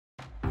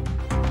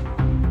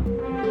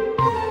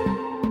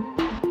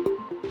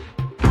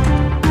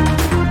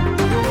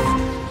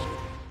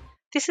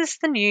This is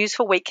the news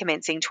for week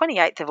commencing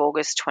 28th of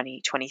August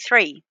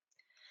 2023.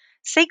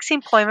 SEEK's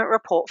employment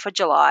report for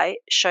July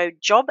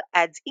showed job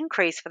ads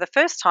increase for the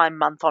first time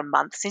month on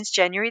month since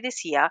January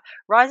this year,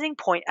 rising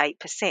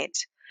 0.8%.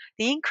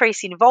 The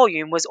increase in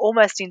volume was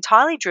almost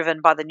entirely driven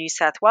by the New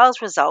South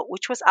Wales result,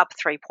 which was up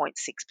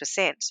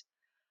 3.6%.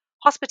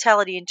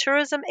 Hospitality and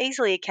tourism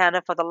easily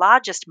accounted for the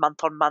largest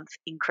month-on-month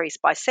increase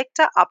by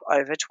sector, up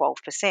over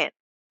 12%.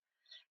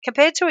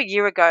 Compared to a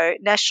year ago,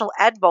 national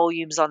ad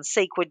volumes on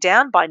SEEK were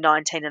down by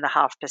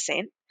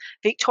 19.5%.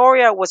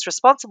 Victoria was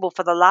responsible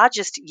for the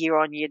largest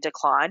year-on-year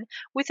decline,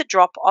 with a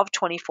drop of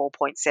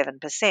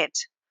 24.7%.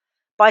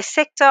 By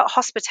sector,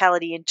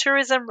 hospitality and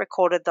tourism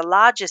recorded the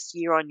largest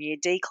year-on-year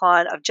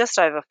decline of just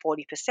over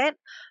 40%,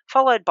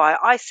 followed by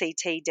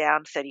ICT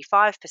down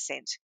 35%.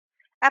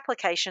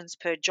 Applications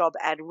per job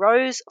ad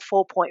rose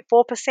 4.4%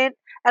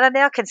 and are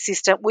now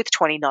consistent with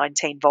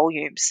 2019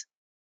 volumes.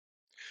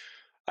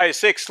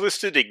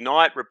 ASX-listed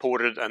Ignite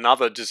reported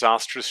another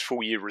disastrous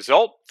full-year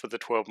result for the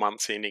 12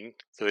 months ending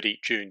 30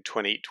 June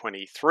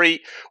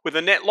 2023, with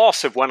a net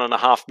loss of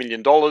 $1.5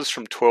 million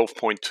from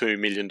 $12.2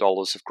 million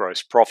of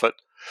gross profit.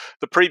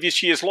 The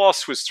previous year's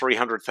loss was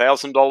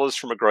 $300,000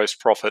 from a gross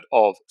profit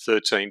of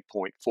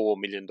 $13.4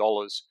 million.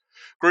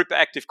 Group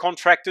active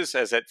contractors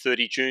as at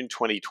 30 June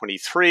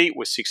 2023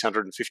 were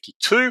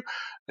 652,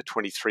 a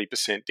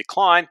 23%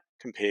 decline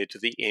compared to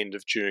the end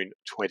of June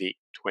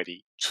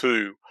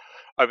 2022.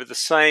 Over the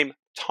same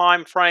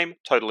time frame,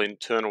 total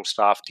internal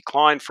staff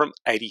declined from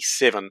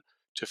 87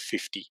 to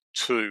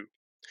 52.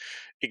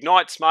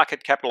 Ignite's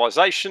market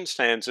capitalisation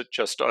stands at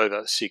just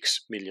over $6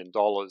 million.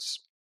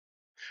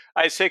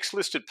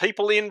 ASX-listed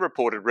PeopleIn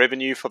reported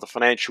revenue for the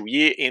financial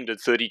year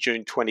ended 30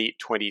 June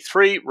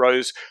 2023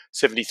 rose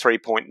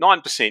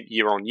 73.9%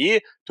 year-on-year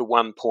to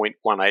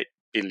 $1.18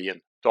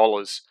 billion.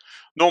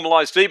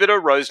 Normalised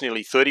EBITDA rose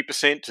nearly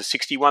 30% to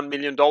 $61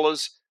 million.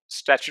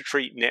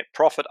 Statutory net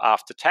profit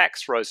after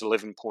tax rose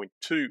 11.2%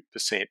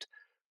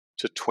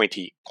 to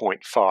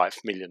 $20.5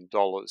 million.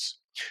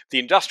 The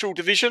industrial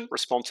division,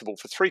 responsible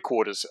for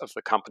 3/4 of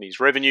the company's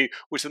revenue,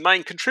 was the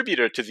main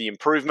contributor to the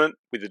improvement,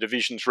 with the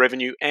division's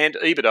revenue and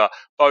EBITDA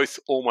both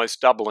almost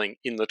doubling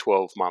in the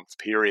 12-month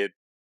period.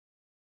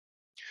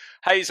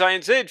 Hays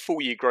ANZ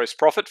full-year gross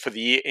profit for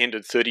the year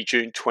ended 30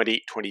 June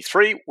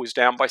 2023 was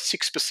down by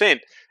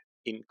 6%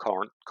 in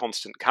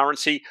constant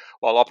currency,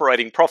 while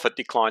operating profit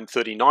declined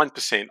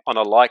 39% on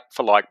a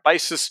like-for-like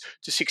basis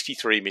to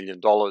 $63 million.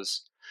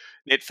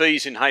 Net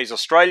fees in Hays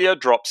Australia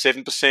dropped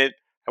 7%,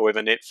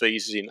 however net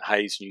fees in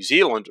Hays New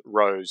Zealand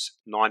rose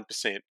 9%.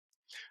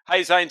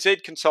 Hays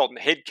ANZ consultant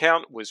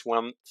headcount was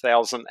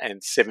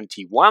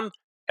 1,071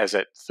 as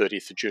at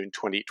 30th of June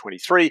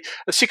 2023,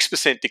 a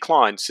 6%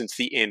 decline since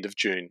the end of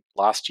June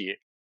last year.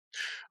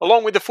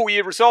 Along with the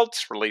full-year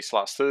results released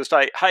last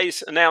Thursday,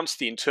 Hays announced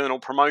the internal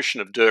promotion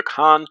of Dirk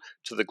Hahn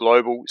to the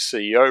global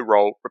CEO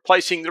role,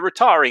 replacing the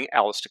retiring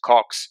Alistair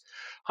Cox.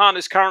 Hahn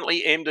is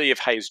currently MD of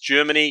Hays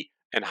Germany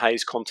and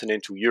Hays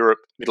Continental Europe,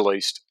 Middle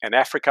East and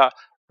Africa,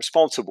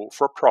 responsible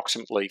for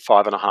approximately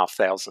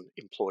 5,500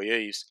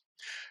 employees.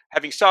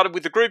 Having started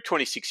with the group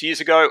 26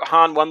 years ago,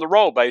 Hahn won the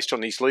role based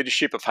on his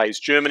leadership of Hays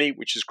Germany,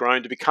 which has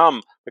grown to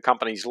become the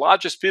company's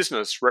largest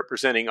business,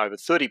 representing over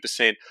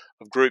 30%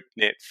 of group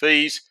net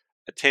fees,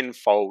 a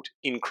tenfold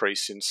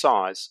increase in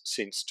size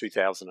since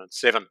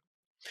 2007.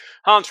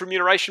 Hahn's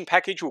remuneration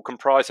package will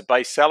comprise a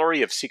base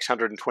salary of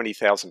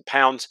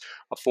 £620,000,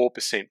 a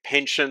 4%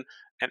 pension,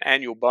 an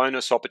annual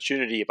bonus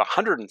opportunity of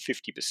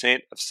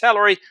 150% of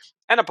salary,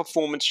 and a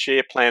performance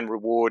share plan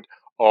reward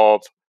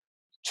of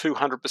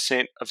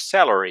 200% of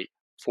salary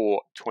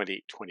for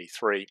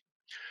 2023.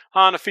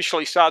 Hahn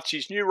officially starts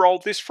his new role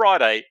this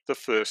Friday, the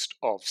 1st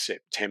of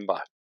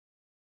September.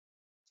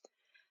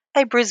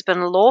 A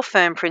Brisbane law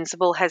firm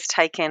principal has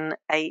taken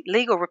a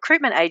legal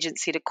recruitment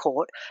agency to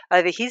court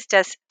over his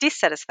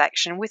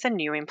dissatisfaction with a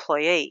new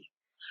employee.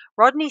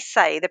 Rodney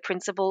Say, the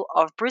principal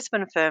of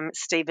Brisbane firm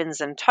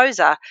Stevens and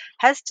Tozer,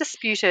 has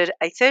disputed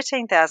a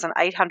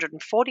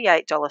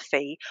 $13,848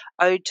 fee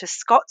owed to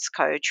Scott's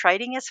Co.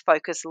 Trading as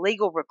Focus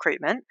Legal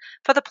Recruitment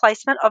for the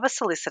placement of a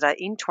solicitor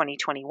in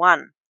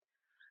 2021.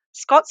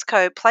 Scott's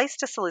Co.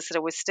 placed a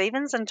solicitor with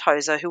Stevens and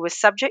Tozer who was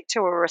subject to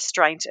a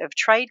restraint of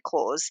trade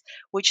clause,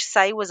 which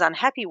Say was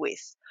unhappy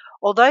with.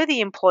 Although the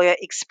employer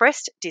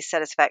expressed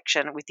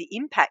dissatisfaction with the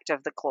impact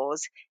of the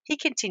clause, he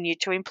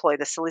continued to employ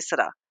the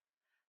solicitor.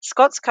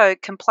 Scott's Co.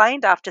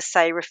 complained after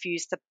Say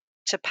refused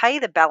to pay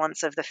the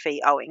balance of the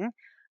fee owing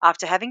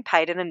after having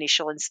paid an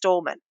initial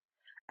instalment.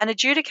 An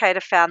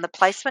adjudicator found the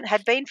placement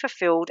had been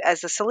fulfilled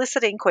as the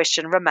solicitor in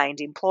question remained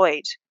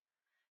employed.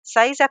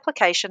 Say's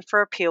application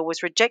for appeal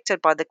was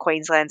rejected by the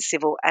Queensland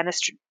Civil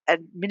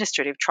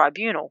Administrative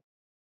Tribunal.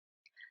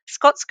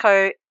 Scott's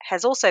Co.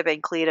 has also been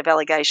cleared of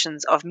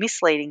allegations of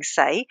misleading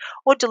Say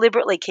or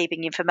deliberately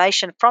keeping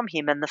information from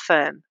him and the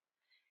firm.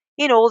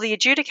 In all, the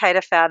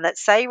adjudicator found that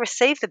Say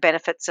received the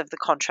benefits of the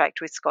contract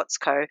with Scott's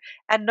Co.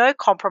 and no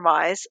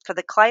compromise for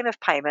the claim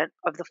of payment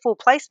of the full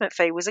placement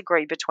fee was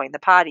agreed between the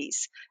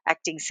parties,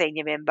 acting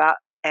senior member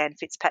Anne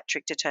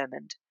Fitzpatrick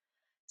determined.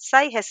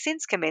 SAE has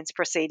since commenced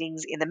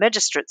proceedings in the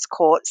Magistrates'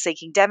 Court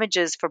seeking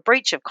damages for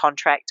breach of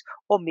contract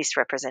or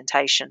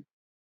misrepresentation.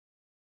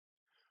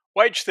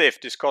 Wage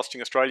theft is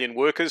costing Australian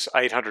workers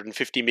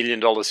 $850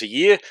 million a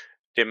year,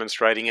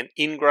 demonstrating an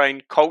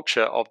ingrained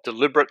culture of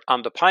deliberate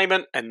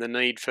underpayment and the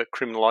need for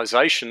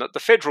criminalisation at the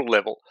federal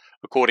level,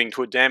 according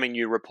to a damning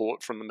new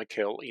report from the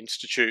McKell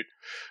Institute.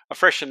 A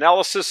fresh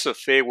analysis of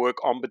Fair Work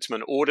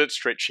Ombudsman audits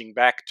stretching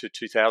back to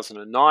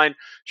 2009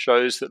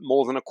 shows that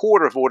more than a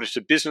quarter of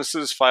audited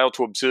businesses fail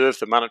to observe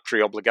the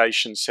monetary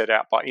obligations set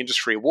out by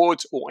industry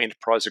awards or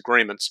enterprise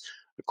agreements,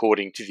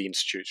 according to the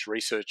Institute's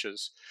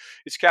researchers.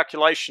 Its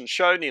calculations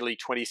show nearly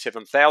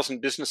 27,000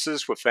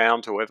 businesses were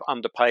found to have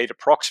underpaid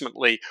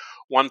approximately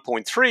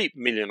 1.3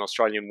 million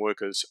Australian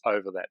workers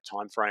over that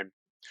timeframe.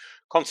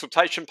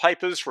 Consultation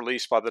papers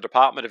released by the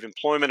Department of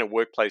Employment and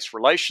Workplace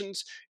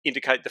Relations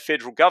indicate the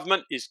federal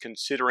government is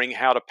considering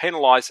how to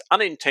penalise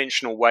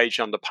unintentional wage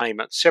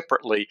underpayment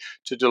separately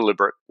to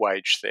deliberate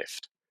wage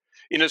theft.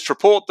 In its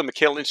report, the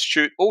McKell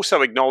Institute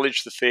also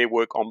acknowledged the Fair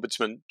Work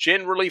Ombudsman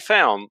generally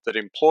found that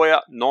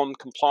employer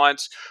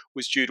non-compliance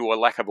was due to a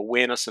lack of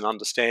awareness and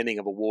understanding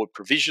of award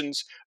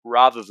provisions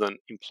rather than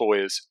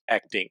employers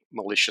acting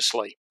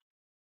maliciously.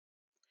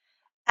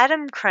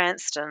 Adam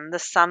Cranston, the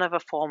son of a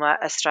former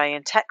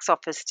Australian Tax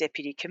Office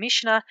Deputy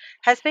Commissioner,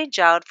 has been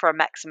jailed for a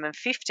maximum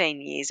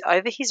 15 years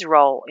over his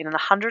role in an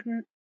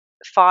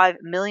 $105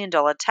 million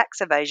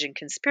tax evasion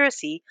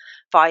conspiracy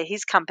via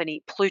his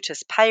company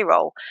Plutus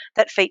Payroll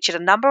that featured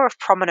a number of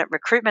prominent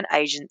recruitment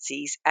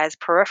agencies as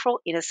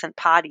peripheral innocent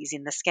parties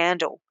in the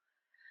scandal.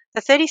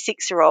 The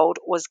 36-year-old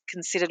was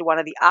considered one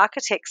of the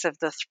architects of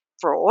the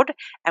fraud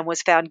and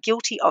was found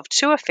guilty of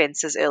 2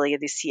 offences earlier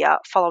this year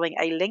following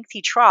a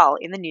lengthy trial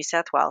in the New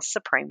South Wales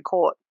Supreme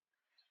Court.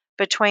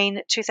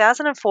 Between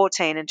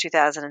 2014 and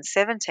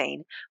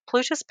 2017,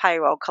 Plutus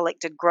Payroll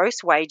collected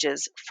gross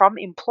wages from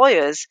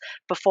employers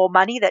before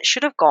money that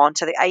should have gone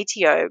to the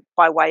ATO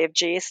by way of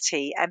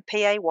GST and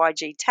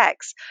PAYG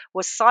tax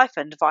was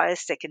siphoned via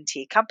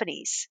second-tier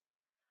companies.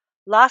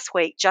 Last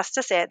week,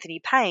 Justice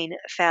Anthony Payne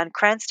found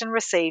Cranston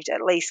received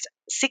at least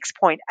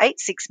 $6.86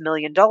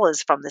 million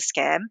from the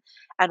scam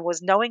and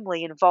was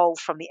knowingly involved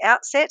from the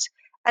outset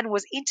and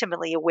was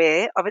intimately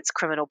aware of its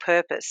criminal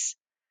purpose.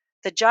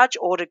 The judge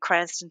ordered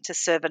Cranston to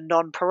serve a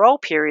non-parole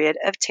period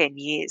of 10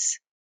 years.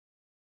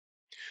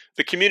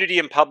 The community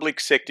and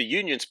public sector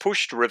unions'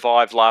 push to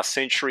revive last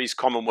century's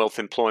Commonwealth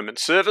Employment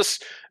Service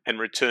and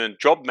return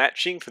job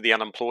matching for the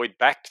unemployed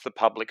back to the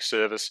public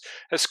service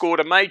has scored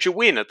a major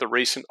win at the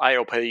recent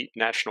ALP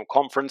National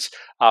Conference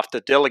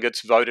after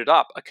delegates voted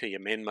up a key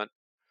amendment.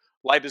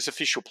 Labor's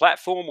official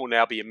platform will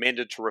now be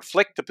amended to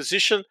reflect the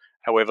position,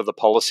 however the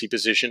policy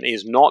position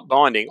is not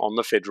binding on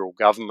the federal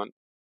government.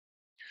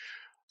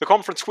 The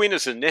conference win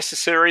is a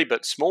necessary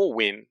but small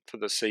win for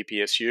the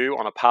CPSU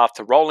on a path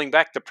to rolling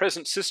back the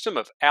present system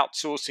of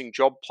outsourcing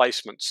job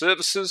placement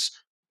services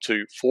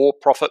to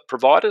for-profit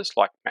providers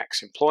like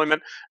Max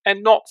Employment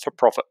and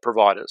not-for-profit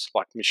providers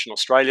like Mission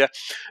Australia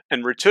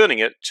and returning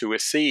it to a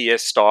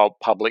CES-style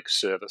public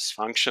service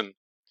function.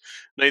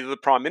 Neither the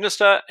Prime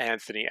Minister,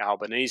 Anthony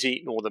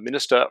Albanese, nor the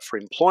Minister for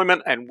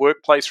Employment and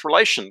Workplace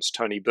Relations,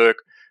 Tony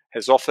Burke,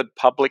 has offered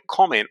public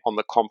comment on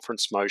the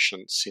conference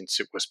motion since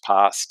it was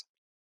passed.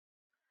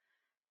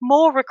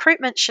 More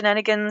recruitment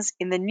shenanigans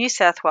in the New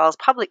South Wales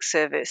Public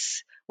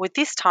Service, with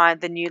this time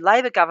the new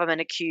Labor government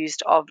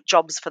accused of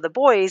jobs for the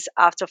boys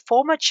after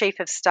former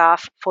Chief of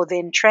Staff for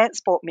then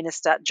Transport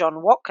Minister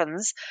John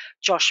Watkins,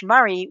 Josh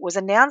Murray, was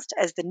announced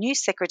as the new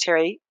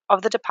Secretary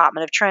of the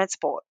Department of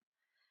Transport.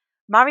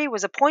 Murray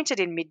was appointed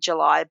in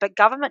mid-July, but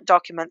government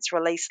documents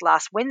released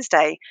last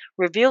Wednesday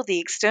revealed the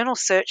external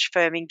search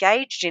firm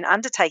engaged in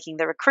undertaking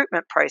the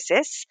recruitment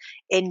process,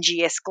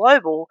 NGS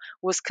Global,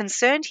 was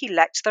concerned he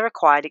lacked the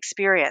required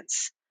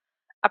experience.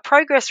 A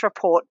progress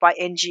report by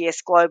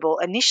NGS Global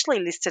initially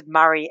listed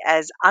Murray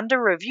as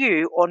under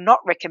review or not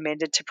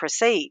recommended to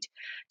proceed,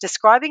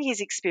 describing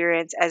his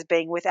experience as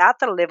being without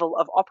the level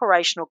of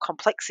operational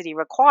complexity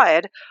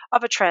required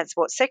of a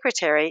transport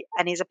secretary,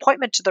 and his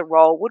appointment to the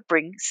role would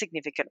bring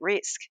significant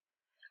risk.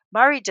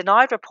 Murray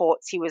denied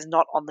reports he was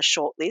not on the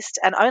shortlist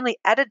and only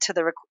added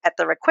to at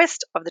the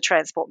request of the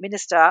Transport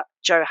Minister,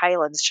 Joe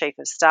Haylen's Chief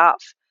of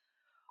Staff.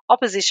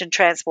 Opposition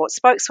Transport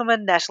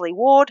spokeswoman Natalie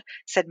Ward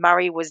said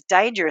Murray was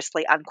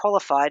dangerously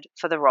unqualified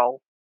for the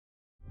role.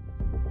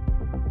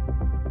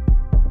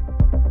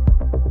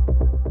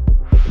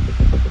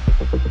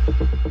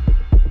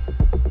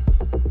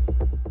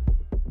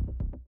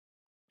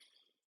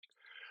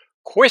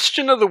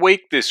 Question of the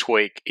week this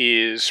week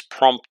is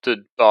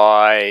prompted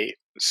by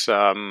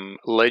some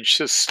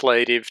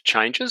legislative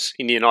changes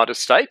in the United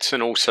States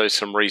and also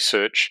some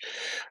research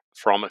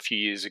from a few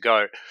years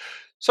ago.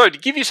 So, to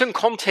give you some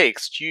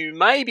context, you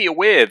may be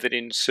aware that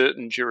in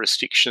certain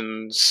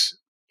jurisdictions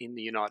in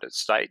the United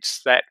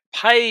States, that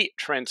pay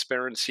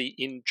transparency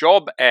in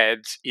job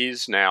ads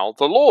is now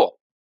the law.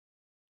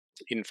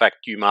 In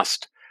fact, you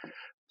must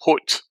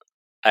put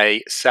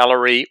a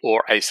salary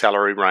or a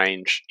salary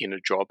range in a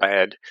job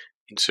ad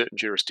in certain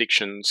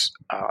jurisdictions,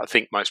 I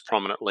think most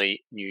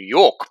prominently New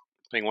York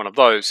being one of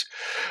those.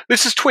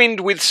 This is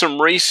twinned with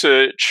some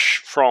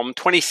research from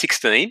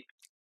 2016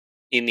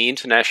 in the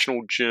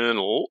International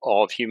Journal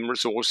of Human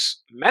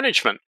Resource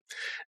Management.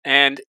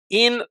 And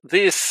in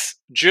this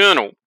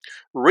journal,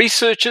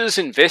 researchers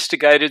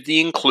investigated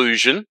the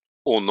inclusion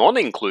or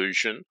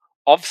non-inclusion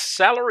of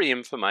salary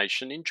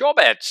information in job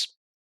ads.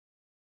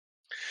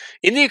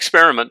 In the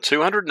experiment,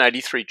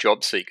 283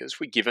 job seekers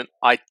were given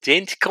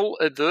identical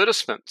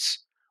advertisements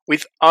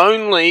with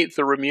only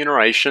the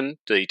remuneration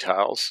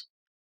details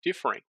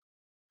differing.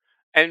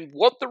 And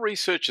what the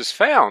researchers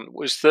found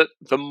was that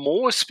the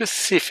more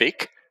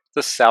specific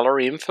the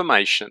salary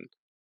information,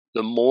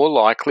 the more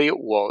likely it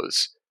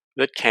was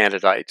that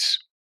candidates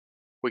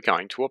were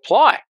going to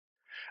apply.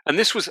 And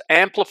this was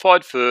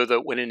amplified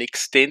further when an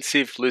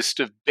extensive list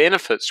of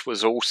benefits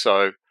was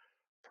also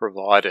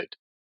provided.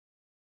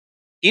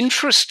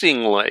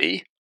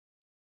 Interestingly,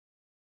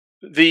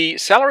 the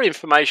salary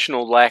information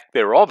or lack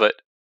thereof it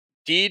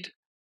did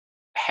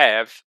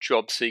have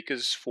job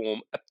seekers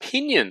form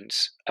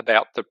opinions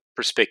about the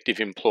prospective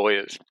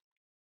employers.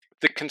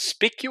 The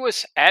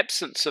conspicuous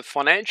absence of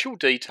financial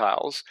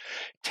details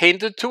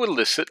tended to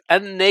elicit a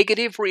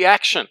negative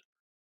reaction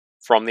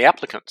from the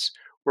applicants,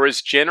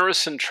 whereas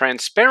generous and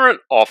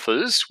transparent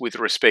offers with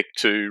respect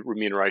to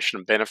remuneration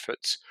and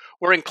benefits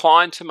were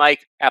inclined to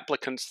make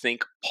applicants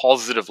think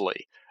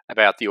positively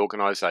about the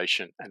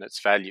organisation and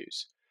its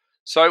values.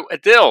 So,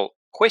 Adele,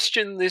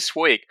 question this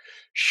week: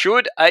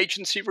 should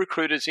agency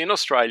recruiters in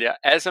Australia,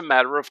 as a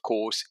matter of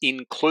course,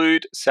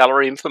 include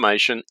salary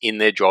information in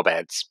their job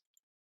ads?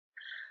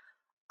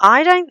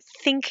 I don't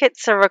think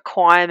it's a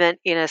requirement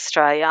in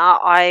Australia.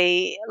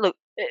 I look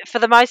for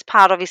the most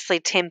part, obviously,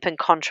 temp and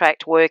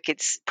contract work,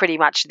 it's pretty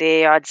much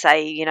there. I'd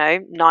say,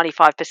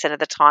 95% of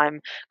the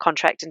time,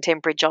 contract and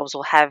temporary jobs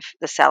will have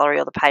the salary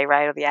or the pay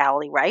rate or the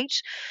hourly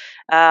rate.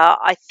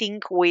 I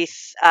think with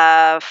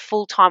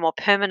full time or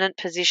permanent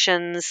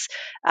positions,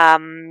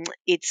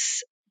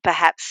 it's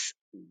perhaps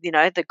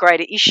the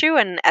greater issue,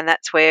 and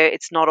that's where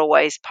it's not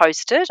always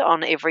posted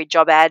on every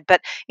job ad. But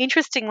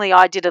interestingly,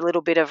 I did a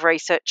little bit of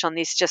research on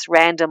this just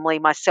randomly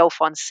myself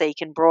on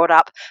Seek and brought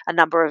up a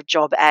number of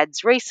job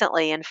ads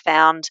recently and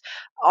found,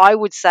 I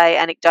would say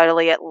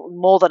anecdotally,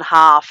 more than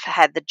half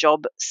had the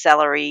job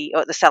salary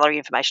or the salary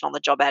information on the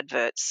job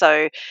advert.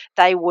 So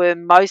they were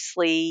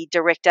mostly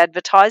direct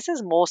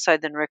advertisers more so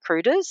than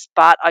recruiters,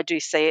 but I do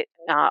see it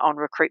on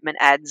recruitment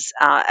ads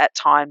at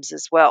times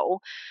as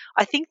well.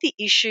 I think the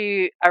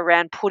issue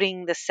around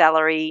putting the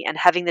salary and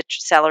having the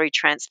salary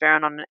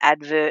transparent on an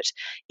advert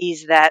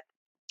is that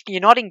you're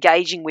not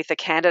engaging with the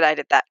candidate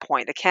at that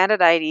point. The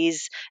candidate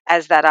is,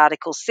 as that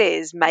article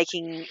says,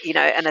 making,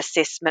 an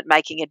assessment,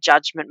 making a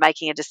judgment,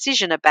 making a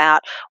decision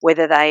about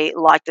whether they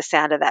like the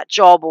sound of that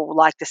job or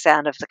like the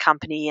sound of the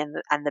company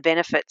and the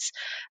benefits.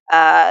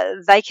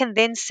 They can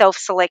then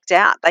self-select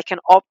out. They can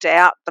opt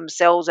out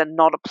themselves and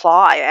not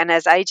apply. And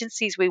as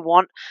agencies, we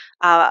want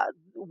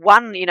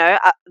one,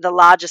 the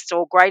largest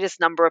or greatest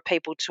number of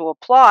people to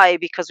apply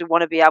because we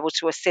want to be able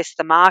to assess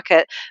the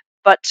market.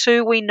 But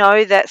two, we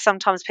know that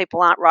sometimes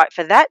people aren't right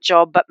for that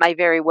job, but may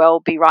very well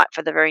be right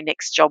for the very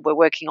next job we're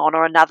working on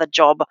or another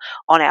job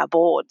on our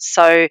board.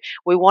 So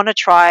we want to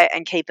try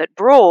and keep it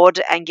broad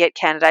and get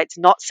candidates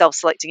not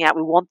self-selecting out.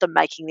 We want them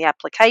making the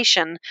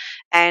application.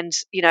 And,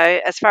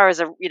 as far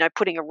as,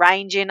 putting a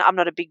range in, I'm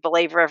not a big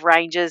believer of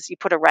ranges. You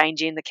put a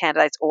range in, the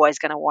candidate's always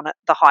going to want it,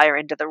 the higher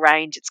end of the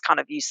range. It's kind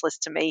of useless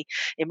to me,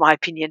 in my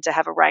opinion, to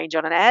have a range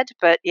on an ad.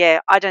 But yeah,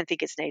 I don't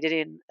think it's needed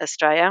in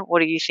Australia. What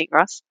do you think,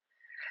 Russ?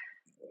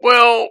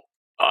 Well,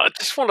 I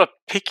just want to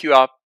pick you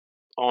up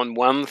on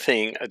one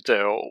thing,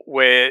 Adele,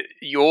 where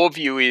your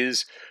view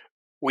is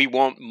we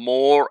want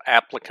more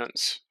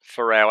applicants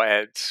for our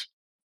ads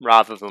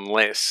rather than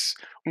less.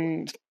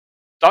 Mm.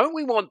 Don't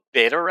we want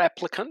better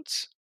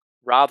applicants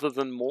rather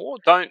than more?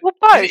 Well,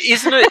 both.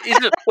 Isn't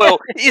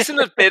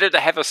it better to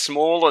have a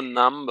smaller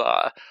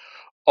number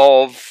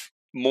of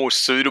more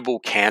suitable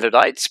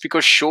candidates?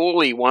 Because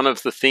surely one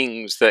of the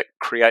things that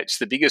creates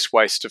the biggest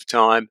waste of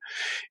time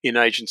in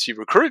agency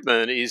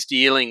recruitment is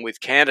dealing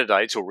with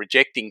candidates or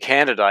rejecting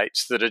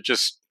candidates that are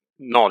just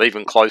not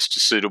even close to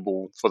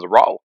suitable for the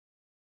role.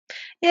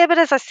 Yeah, but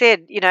as I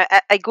said,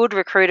 a good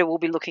recruiter will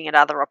be looking at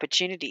other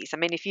opportunities. I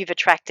mean, if you've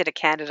attracted a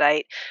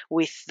candidate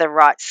with the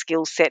right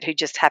skill set who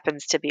just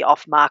happens to be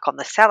off mark on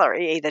the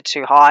salary, either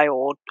too high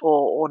or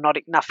not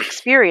enough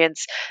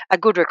experience, a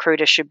good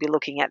recruiter should be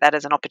looking at that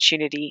as an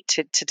opportunity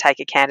to take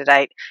a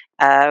candidate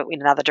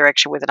in another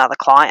direction with another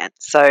client.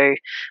 So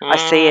I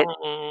see it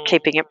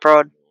keeping it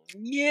broad.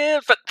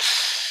 Yeah, but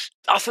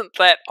doesn't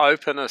that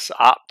open us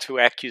up to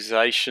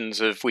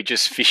accusations of we're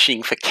just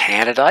fishing for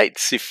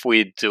candidates if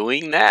we're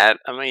doing that?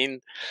 I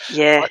mean,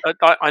 Yeah.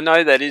 I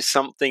know that is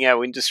something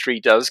our industry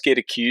does get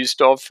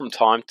accused of from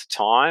time to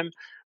time,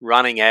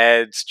 running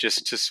ads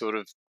just to sort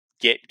of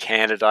get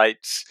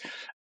candidates.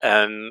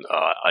 And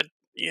I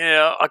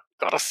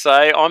gotta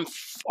say, I'm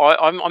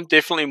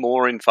definitely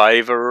more in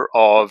favour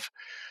of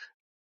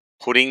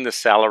putting the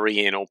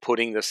salary in or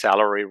putting the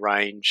salary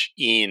range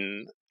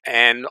in.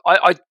 And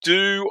I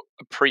do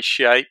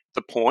appreciate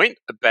the point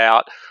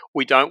about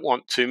we don't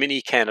want too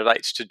many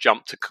candidates to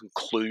jump to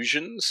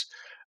conclusions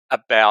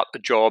about a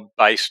job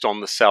based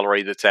on the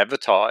salary that's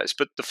advertised.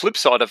 But the flip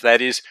side of that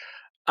is,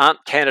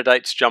 aren't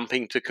candidates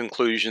jumping to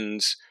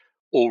conclusions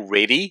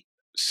already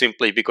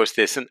simply because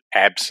there's an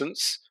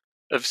absence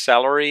of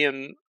salary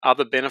and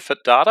other benefit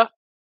data?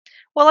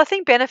 Well, I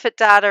think benefit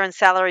data and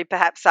salary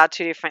perhaps are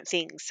two different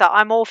things. So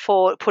I'm all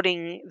for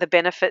putting the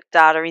benefit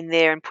data in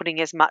there and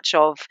putting as much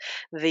of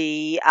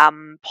the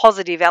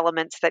positive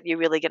elements that you're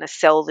really going to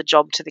sell the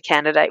job to the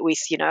candidate with.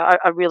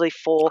 I'm really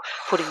for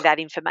putting that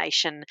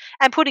information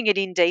and putting it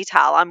in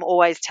detail. I'm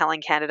always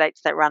telling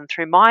candidates that run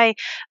through my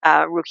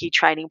rookie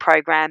training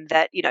program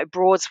that,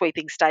 broad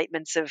sweeping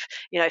statements of,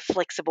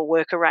 flexible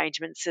work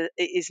arrangements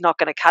is not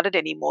going to cut it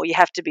anymore. You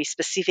have to be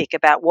specific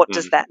about what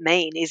does that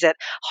mean? Is it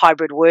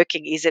hybrid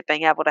working? Is it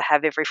being able to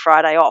have every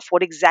Friday off?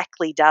 What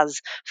exactly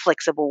does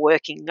flexible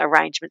working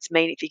arrangements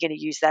mean if you're going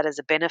to use that as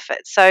a benefit?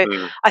 So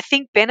I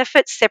think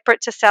benefits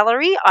separate to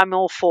salary, I'm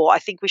all for. I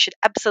think we should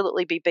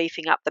absolutely be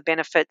beefing up the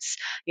benefits,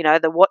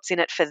 the what's in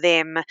it for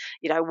them,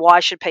 why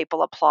should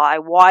people apply,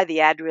 why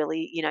the ad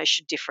really,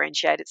 should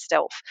differentiate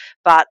itself.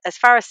 But as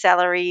far as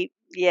salary,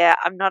 yeah,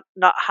 I'm not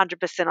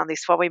 100% on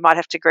this one. We might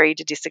have to agree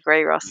to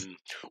disagree, Ross.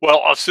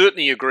 Well, I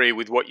certainly agree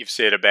with what you've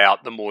said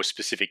about the more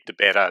specific, the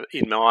better.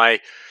 In my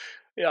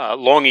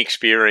long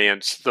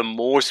experience, the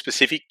more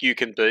specific you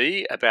can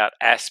be about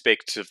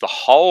aspects of the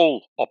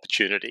whole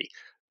opportunity,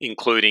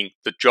 including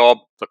the job,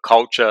 the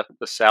culture,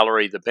 the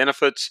salary, the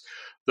benefits,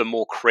 the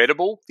more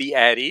credible the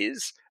ad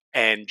is,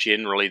 and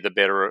generally the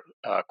better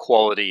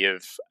quality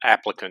of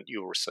applicant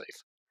you'll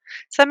receive.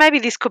 So maybe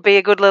this could be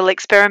a good little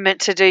experiment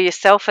to do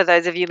yourself for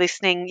those of you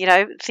listening.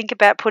 Think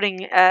about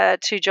putting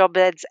two job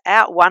ads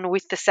out, one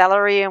with the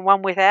salary and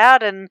one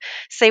without, and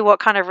see what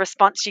kind of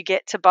response you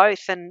get to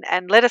both. And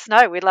let us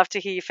know. We'd love to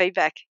hear your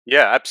feedback.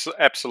 Yeah,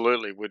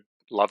 absolutely. Would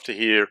love to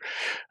hear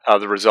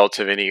the results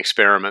of any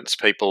experiments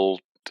people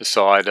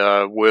decide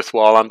are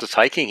worthwhile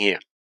undertaking here.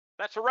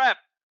 That's a wrap.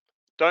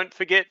 Don't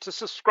forget to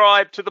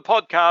subscribe to the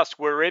podcast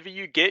wherever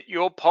you get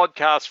your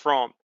podcasts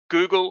from: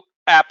 Google,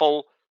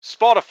 Apple,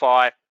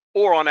 Spotify,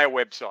 or on our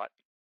website.